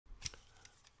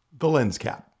The lens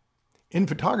cap. In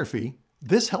photography,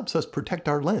 this helps us protect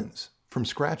our lens from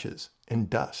scratches and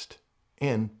dust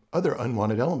and other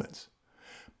unwanted elements.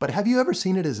 But have you ever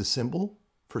seen it as a symbol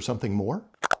for something more?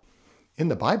 In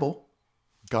the Bible,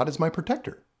 God is my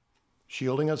protector,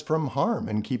 shielding us from harm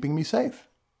and keeping me safe.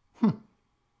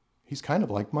 He's kind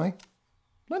of like my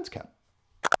lens cap.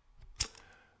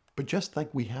 But just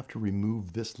like we have to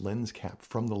remove this lens cap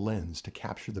from the lens to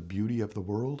capture the beauty of the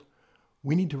world,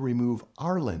 we need to remove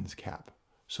our lens cap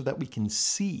so that we can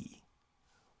see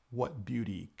what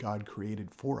beauty God created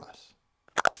for us.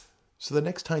 So the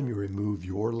next time you remove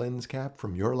your lens cap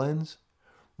from your lens,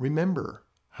 remember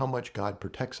how much God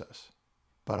protects us,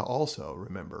 but also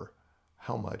remember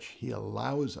how much He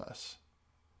allows us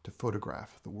to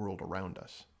photograph the world around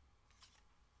us.